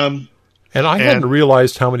 And I hadn't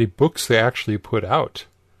realized how many books they actually put out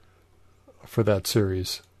for that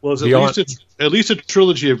series. Well, it's at least a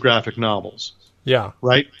trilogy of graphic novels. Yeah.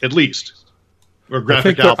 Right? At least. Or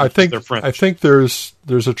graphic albums. They're French. I think there's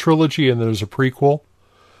a trilogy and there's a prequel.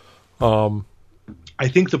 I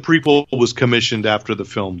think the prequel was commissioned after the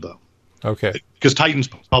film, though. Okay. Because Titan's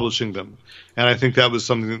publishing them. And I think that was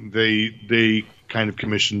something that they kind of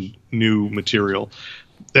commissioned new material.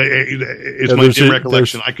 It's my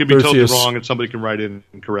recollection. I could be totally wrong, and somebody can write in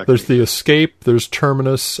and correct me. There's the Escape, there's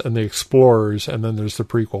Terminus, and the Explorers, and then there's the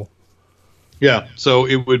prequel. Yeah, so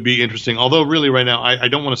it would be interesting. Although, really, right now, I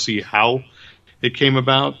don't want to see how it came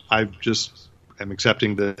about. I just am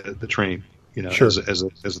accepting the train, sure. as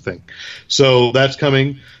a thing. So that's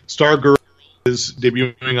coming. Stargirl is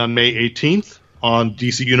debuting on May 18th on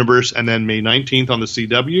DC Universe, and then May 19th on the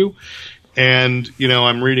CW. And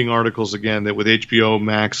I'm reading articles again that with HBO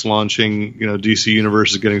Max launching, DC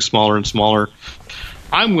Universe is getting smaller and smaller.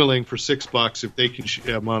 I'm willing for $6 if they can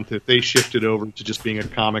a month if they shift it over to just being a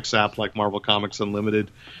comics app like Marvel Comics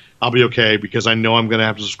Unlimited. I'll be okay because I know I'm going to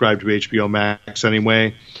have to subscribe to HBO Max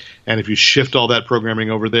anyway. And if you shift all that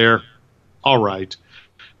programming over there, all right.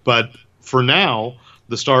 But for now,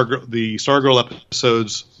 the Stargirl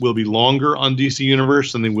episodes will be longer on DC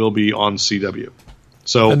Universe than they will be on CW.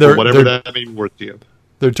 So whatever that may be worth to you.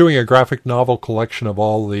 They're doing a graphic novel collection of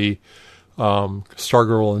all the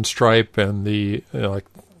Stargirl and Stripe and the like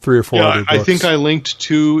 3 or 4 other books. I think I linked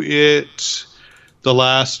to it the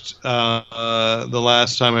last time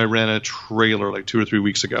I ran a trailer like 2 or 3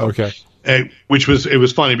 weeks ago. Okay. It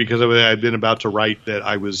was funny because I'd been about to write that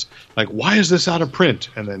I was like, why is this out of print?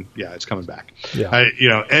 And then it's coming back. Yeah.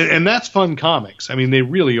 And that's fun comics. I mean, they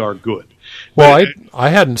really are good. Well, I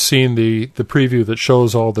hadn't seen the preview that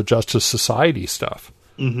shows all the Justice Society stuff.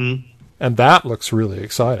 Mm-hmm. And that looks really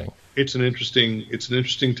exciting. It's an interesting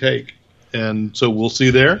take, and so we'll see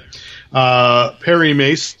there. Perry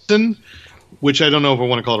Mason, which I don't know if I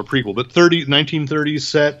want to call it a prequel, but 1930s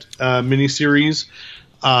set miniseries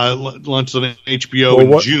launched on HBO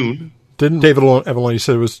in June. Didn't David Evelyn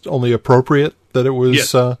said it was only appropriate that it was?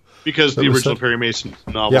 Yes, because the original Perry Mason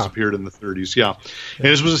novels appeared in the 30s. Yeah, and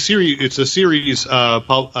this was a series. It's a series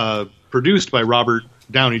produced by Robert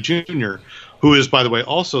Downey Jr., who is, by the way,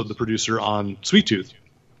 also the producer on Sweet Tooth.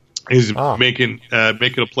 He's making a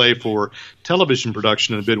play for television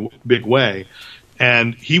production in a big way.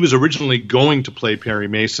 And he was originally going to play Perry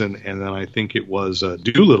Mason, and then I think it was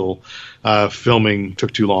Doolittle filming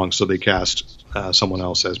took too long, so they cast someone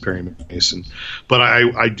else as Perry Mason. But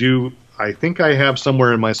I think I have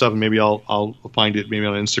somewhere in my stuff, and maybe I'll find it maybe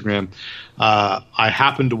on Instagram. I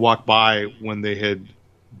happened to walk by when they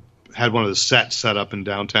had one of the sets set up in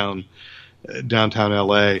downtown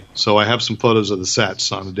LA, so I have some photos of the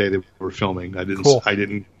sets on the day they were filming. I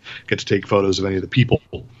didn't get to take photos of any of the people,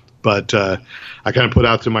 but I kind of put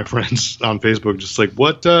out to my friends on Facebook just like,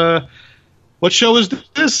 what what show is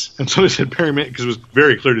this? And somebody said Perry Mason, because it was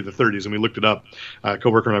very clearly the 30s, and we looked it up. A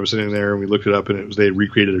coworker and I were sitting there, and we looked it up, and it was they had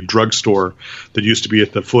recreated a drugstore that used to be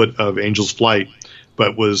at the foot of Angel's Flight,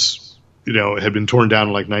 but was, had been torn down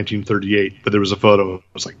in like 1938. But there was a photo. It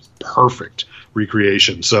was like perfect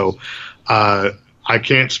recreation. So I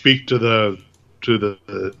can't speak to the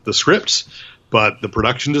scripts, but the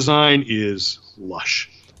production design is lush.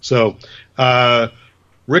 So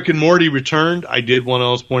Rick and Morty returned. I did want to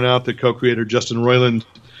also point out that co-creator Justin Roiland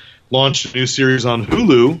launched a new series on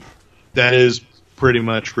Hulu that is pretty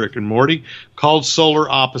much Rick and Morty called Solar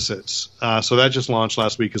Opposites. So that just launched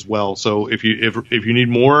last week as well. So if you need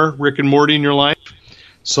more Rick and Morty in your life,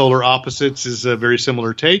 Solar Opposites is a very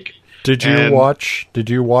similar take. Did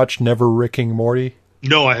you watch Never Ricking Morty?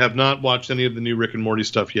 No, I have not watched any of the new Rick and Morty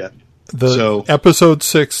stuff yet. Episode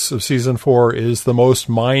 6 of season 4 is the most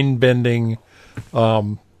mind-bending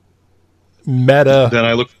meta. Then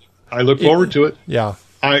I look forward to it. Yeah.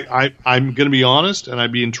 I'm going to be honest, and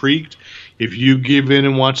I'd be intrigued if you give in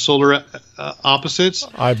and watch Solar Opposites.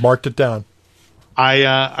 I've marked it down.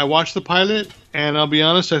 I watched the pilot, and I'll be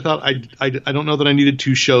honest, I thought I don't know that I needed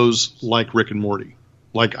two shows like Rick and Morty.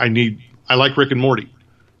 I like Rick and Morty,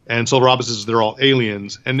 and Solar Opposites, they're all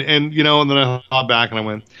aliens, and then I thought back and I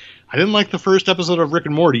went, I didn't like the first episode of Rick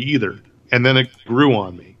and Morty either, and then it grew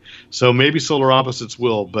on me. So maybe Solar Opposites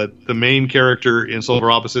will, but the main character in Solar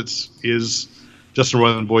Opposites is Justin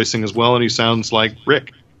Roiland voicing as well, and he sounds like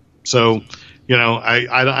Rick. So,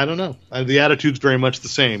 I don't know. The attitude's very much the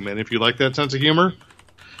same, and if you like that sense of humor,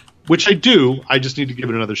 which I do, I just need to give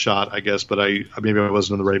it another shot, I guess, but maybe I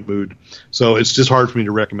wasn't in the right mood. So it's just hard for me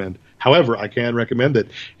to recommend. However, I can recommend that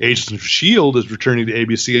Agents of S.H.I.E.L.D. is returning to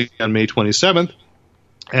ABC on May 27th,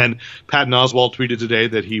 and Patton Oswalt tweeted today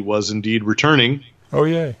that he was indeed returning. Oh,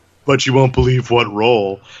 yay. But you won't believe what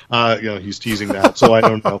role. He's teasing that, so I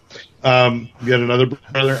don't know. Yet another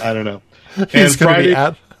brother? I don't know. He's going to be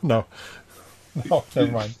No,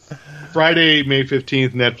 never mind. Friday, May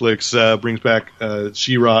 15th, Netflix brings back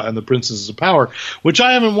She-Ra and the Princesses of Power, which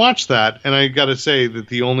I haven't watched that, and I got to say that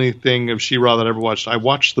the only thing of She-Ra that I ever watched, I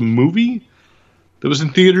watched the movie that was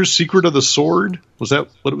in theaters, Secret of the Sword. Was that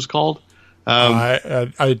what it was called?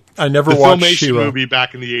 I never watched She-Ra. Movie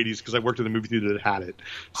back in the 80s because I worked in the movie theater that had it,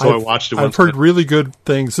 so I watched it. I've heard really good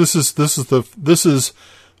things. This is the.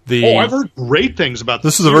 Oh, I've heard great things about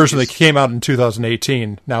this. This is the version that came out in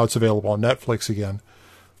 2018. Now it's available on Netflix again.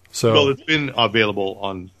 So, well, it's been available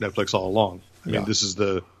on Netflix all along. I mean, this is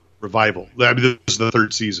the revival. I mean, this is the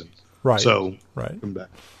third season. Right. So, right. Come back.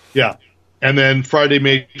 Yeah. And then Friday,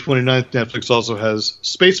 May 29th, Netflix also has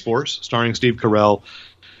Space Force, starring Steve Carell,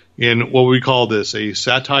 in what we call this, a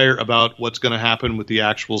satire about what's going to happen with the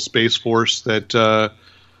actual Space Force that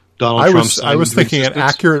Donald Trump signed. I was thinking an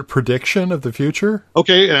accurate prediction of the future.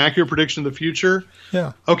 Okay, an accurate prediction of the future?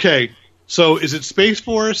 Yeah. Okay. So is it Space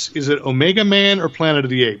Force, is it Omega Man, or Planet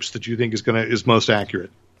of the Apes that you think is most accurate?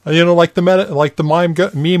 Like the meme,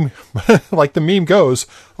 like the meme goes.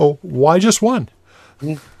 Oh, why just one?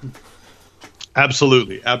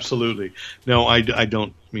 Absolutely. No, I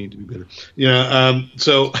don't mean to be bitter. Yeah.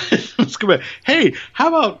 So let's go back. Hey, how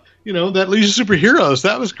about that Legion of Superheroes?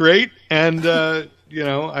 That was great, and so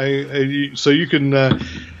you can.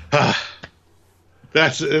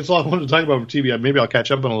 That's all I wanted to talk about for TV. Maybe I'll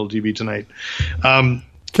catch up on a little TV tonight.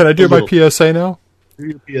 Can I do my PSA now?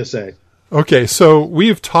 Do your PSA. Okay, so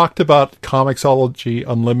we've talked about Comixology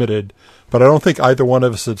Unlimited, but I don't think either one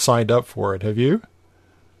of us had signed up for it. Have you?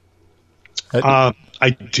 I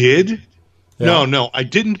did. Yeah. No, I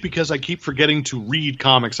didn't, because I keep forgetting to read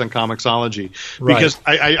comics on Comixology. Because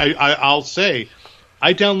right. I'll say,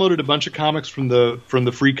 I downloaded a bunch of comics from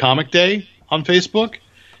the Free Comic Day on Facebook,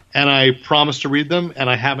 and I promised to read them, and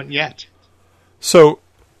I haven't yet. So,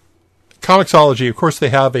 Comixology, of course, they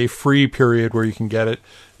have a free period where you can get it,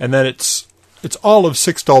 and then it's all of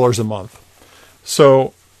 $6 a month.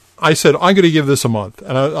 So I said, I'm going to give this a month.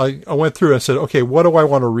 And I went through and I said, okay, what do I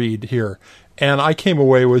want to read here? And I came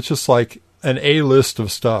away with just like an A list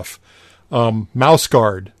of stuff. Mouse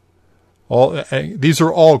Guard. These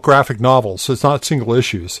are all graphic novels, so it's not single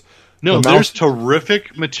issues. No, there's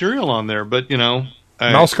terrific material on there, but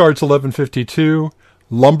Mouse Guard's 1152.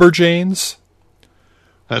 Lumberjanes.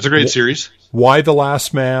 That's a great series. Why the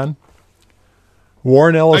Last Man.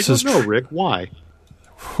 Warren Ellis I don't know, Rick. Why?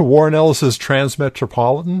 Warren Ellis's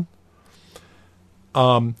Transmetropolitan.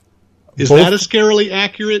 Is that a scarily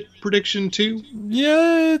accurate prediction too?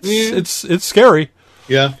 Yeah, it's scary.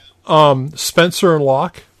 Yeah. Spencer and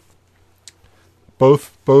Locke.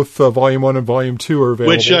 both Volume 1 and Volume 2 are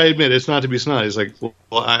available. Which I admit, it's not to be snide. It's like, well,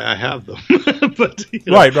 I have them. But,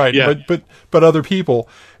 right. Yeah. But other people.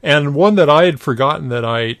 And one that I had forgotten that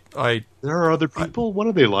there are other people? What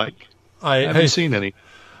are they like? I haven't seen any.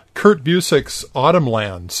 Kurt Busiek's Autumn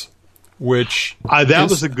Lands, which... that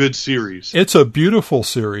was a good series. It's a beautiful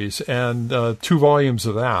series, and 2 volumes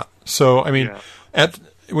of that. So, I mean,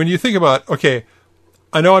 when you think about, okay,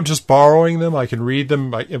 I know I'm just borrowing them. I can read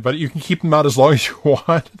them, but you can keep them out as long as you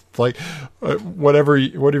want. Like, whatever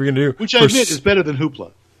you're going to do. Which I admit is better than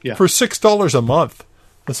Hoopla. Yeah. For $6 a month.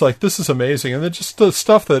 It's like, this is amazing. And then just the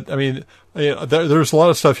stuff that, I mean, there's a lot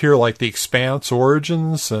of stuff here like The Expanse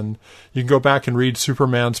Origins, and you can go back and read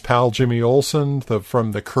Superman's pal Jimmy Olsen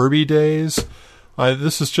from the Kirby days.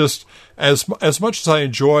 This is just, as much as I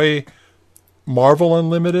enjoy Marvel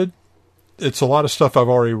Unlimited, it's a lot of stuff I've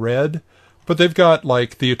already read. But they've got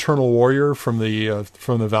like the Eternal Warrior from the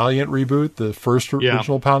Valiant reboot, the first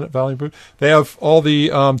original Valiant reboot. They have all the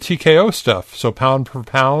TKO stuff, so pound per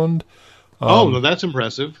pound. No, that's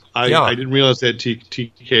impressive. I didn't realize they had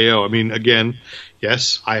TKO. I mean, again,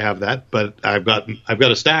 yes, I have that, but I've got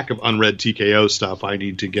a stack of unread TKO stuff I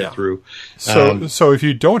need to get through. So if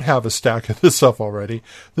you don't have a stack of this stuff already,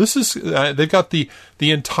 this is they've got the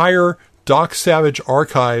entire Doc Savage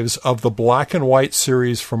archives of the black and white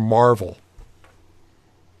series from Marvel.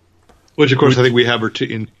 Which, of course, I think we have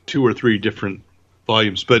in 2 or 3 different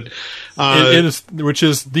volumes, but which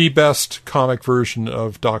is the best comic version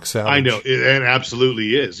of Doc Savage. I know, it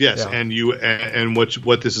absolutely is. Yes, yeah. And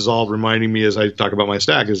what this is all reminding me as I talk about my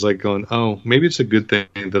stack is like going, oh, maybe it's a good thing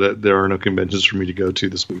that there are no conventions for me to go to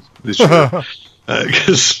this year.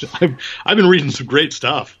 Because I've been reading some great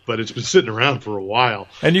stuff, but it's been sitting around for a while.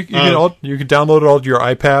 And you can download it all to your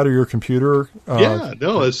iPad or your computer.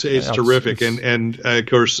 It's terrific. And of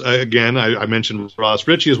course, again, I mentioned Ross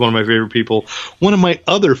Ritchie is one of my favorite people. One of my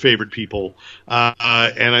other favorite people,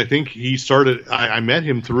 and I think he started. I met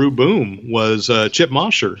him through Boom. Was Chip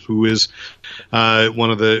Mosher, who is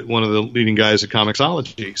one of the leading guys at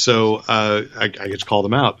Comixology. So I get to call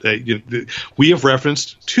them out. We have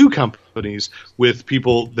referenced 2 companies with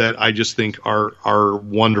people that I just think are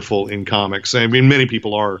wonderful in comics. I mean, many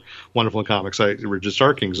people are wonderful in comics. Richard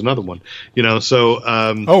Starking's another one, So,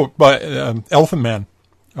 Elephant Man.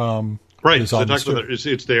 Right. So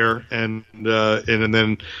it's there, and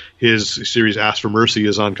then his series Ask for Mercy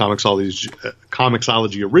is on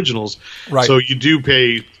Comixology Originals. Right. So you do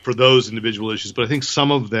pay for those individual issues, but I think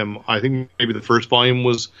some of them, maybe the first volume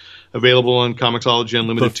was available on Comixology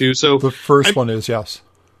Unlimited too. So the first one is, yes.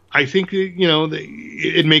 I think,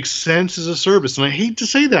 it makes sense as a service. And I hate to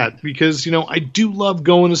say that because, I do love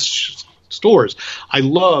going to stores. I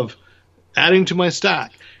love adding to my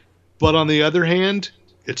stack. But on the other hand,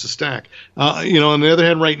 it's a stack. On the other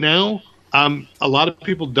hand, right now, a lot of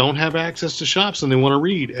people don't have access to shops and they want to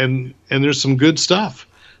read. And there's some good stuff.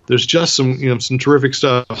 There's just some terrific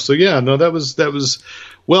stuff. So, that was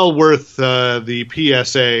well worth the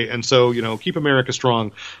PSA. And so, keep America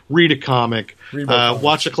strong. Read a comic.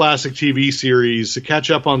 Watch a classic TV series.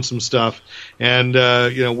 Catch up on some stuff. And, I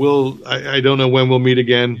don't know when we'll meet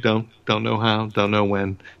again. Don't know how. Don't know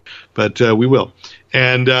when. But we will.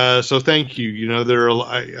 And so thank you.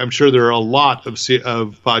 I'm sure there are a lot of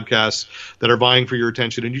podcasts that are vying for your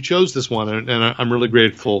attention, and you chose this one, and I'm really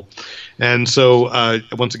grateful. And so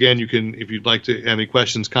once again, you can, if you'd like to have any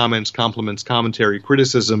questions, comments, compliments, commentary,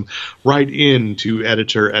 criticism, write in to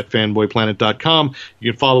editor@fanboyplanet.com.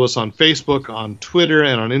 You can follow us on Facebook, on Twitter,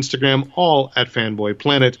 and on Instagram, all at Fanboy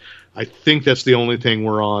Planet. I think that's the only thing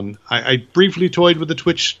we're on. I briefly toyed with the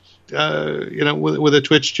Twitch, with a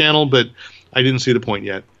Twitch channel, but I didn't see the point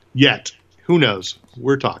yet. Who knows?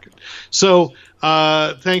 We're talking. So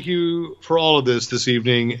thank you for all of this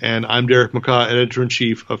evening. And I'm Derek McCaw,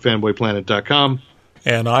 Editor-in-Chief of FanboyPlanet.com.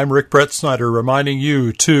 And I'm Rick Brett Snyder, reminding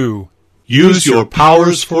you to use your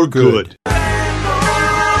powers for good.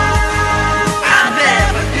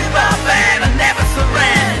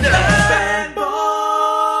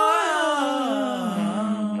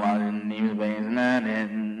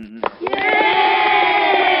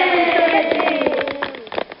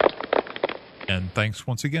 Thanks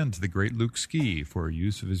once again to the great Luke Ski for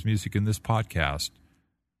use of his music in this podcast.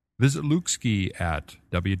 Visit Luke Ski at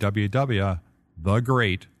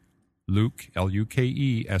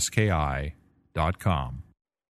www.thegreatlukeski.com.